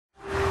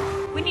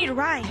We need a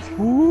ride.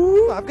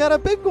 Ooh, I've got a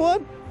big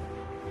one.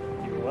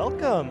 You're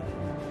welcome.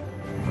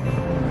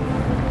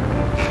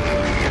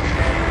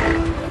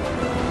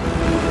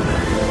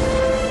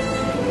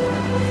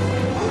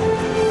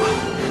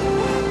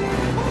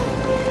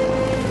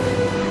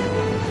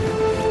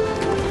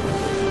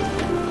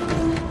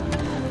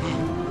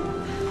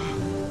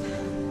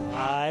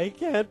 I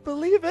can't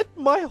believe it.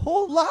 My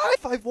whole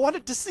life I've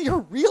wanted to see a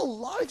real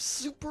live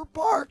super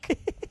park.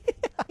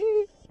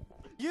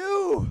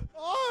 You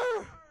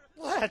are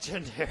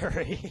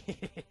legendary.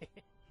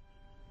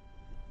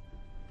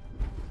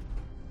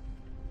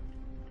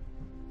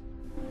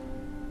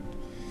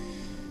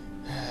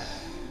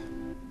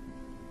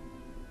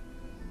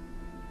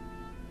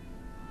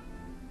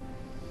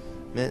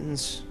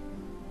 Mittens,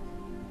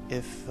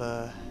 if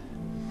I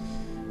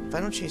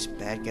don't chase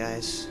bad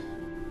guys,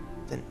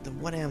 then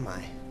what am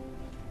I?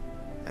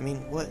 I mean,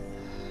 what?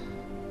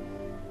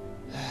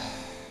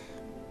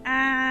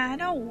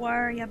 Don't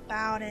worry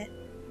about it.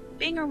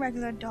 Being a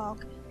regular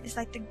dog is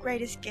like the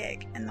greatest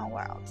gig in the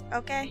world,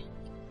 okay?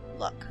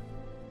 Look,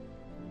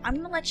 I'm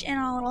gonna let you in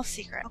on a little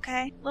secret,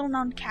 okay? Little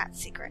known cat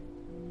secret.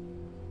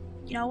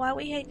 You know why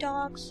we hate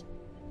dogs?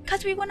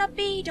 'Cause we wanna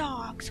be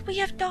dogs. We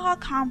have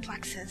dog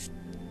complexes.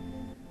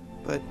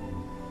 But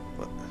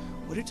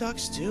what do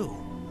dogs do?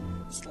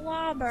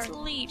 Slobber,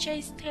 sleep,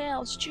 chase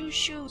tails, chew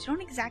shoes. You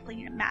don't exactly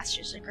need a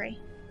master's degree.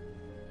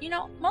 You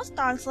know, most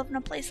dogs live in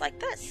a place like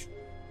this.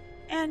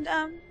 And,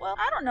 well,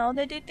 I don't know,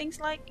 they do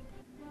things like...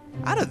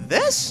 Out of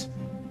this?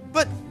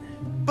 But...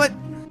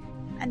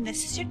 And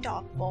this is your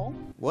dog bowl.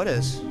 What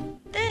is?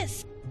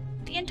 This!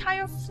 The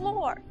entire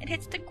floor. It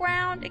hits the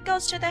ground, it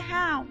goes to the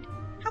hound.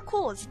 How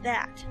cool is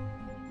that?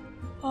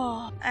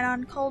 Oh, and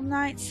on cold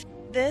nights,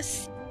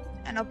 this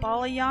and a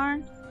ball of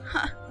yarn?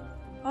 Huh.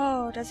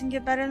 Oh, doesn't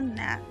get better than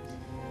that.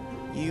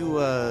 You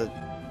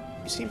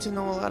seem to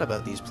know a lot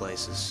about these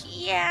places.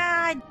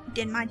 Yeah, I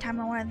did my time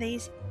on one of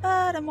these,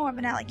 but I'm more of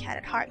an alley cat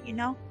at heart, you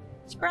know?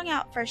 Sprung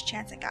out first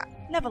chance I got.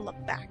 Never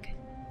looked back.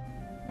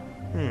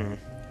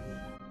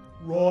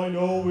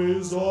 Rhino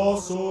is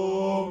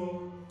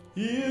awesome.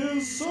 He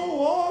is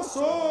so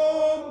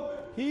awesome.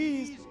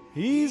 He's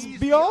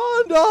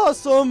beyond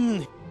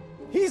awesome.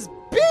 He's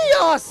be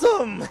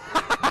awesome.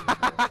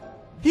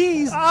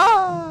 He's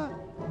I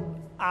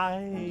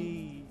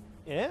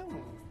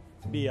am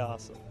be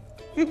awesome.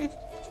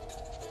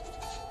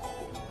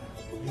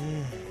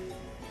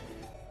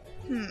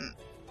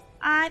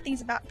 I think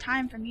it's about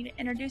time for me to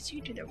introduce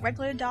you to the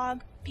regular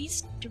dog,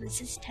 beast to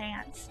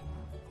resistance.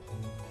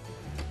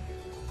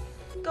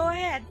 Go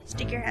ahead,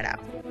 stick your head out.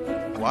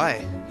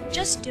 Why?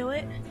 Just do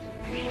it.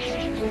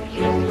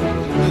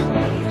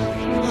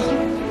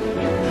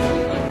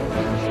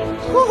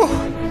 Whew.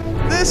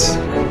 This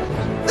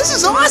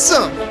is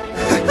awesome!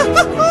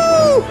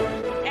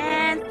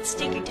 And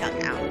stick your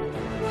tongue out.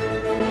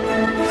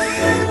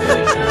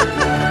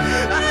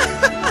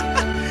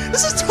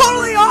 This is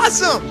totally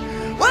awesome!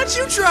 Why don't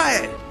you try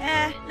it?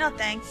 No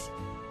thanks.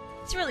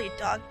 It's really a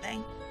dog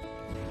thing.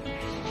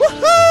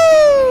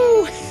 Woohoo!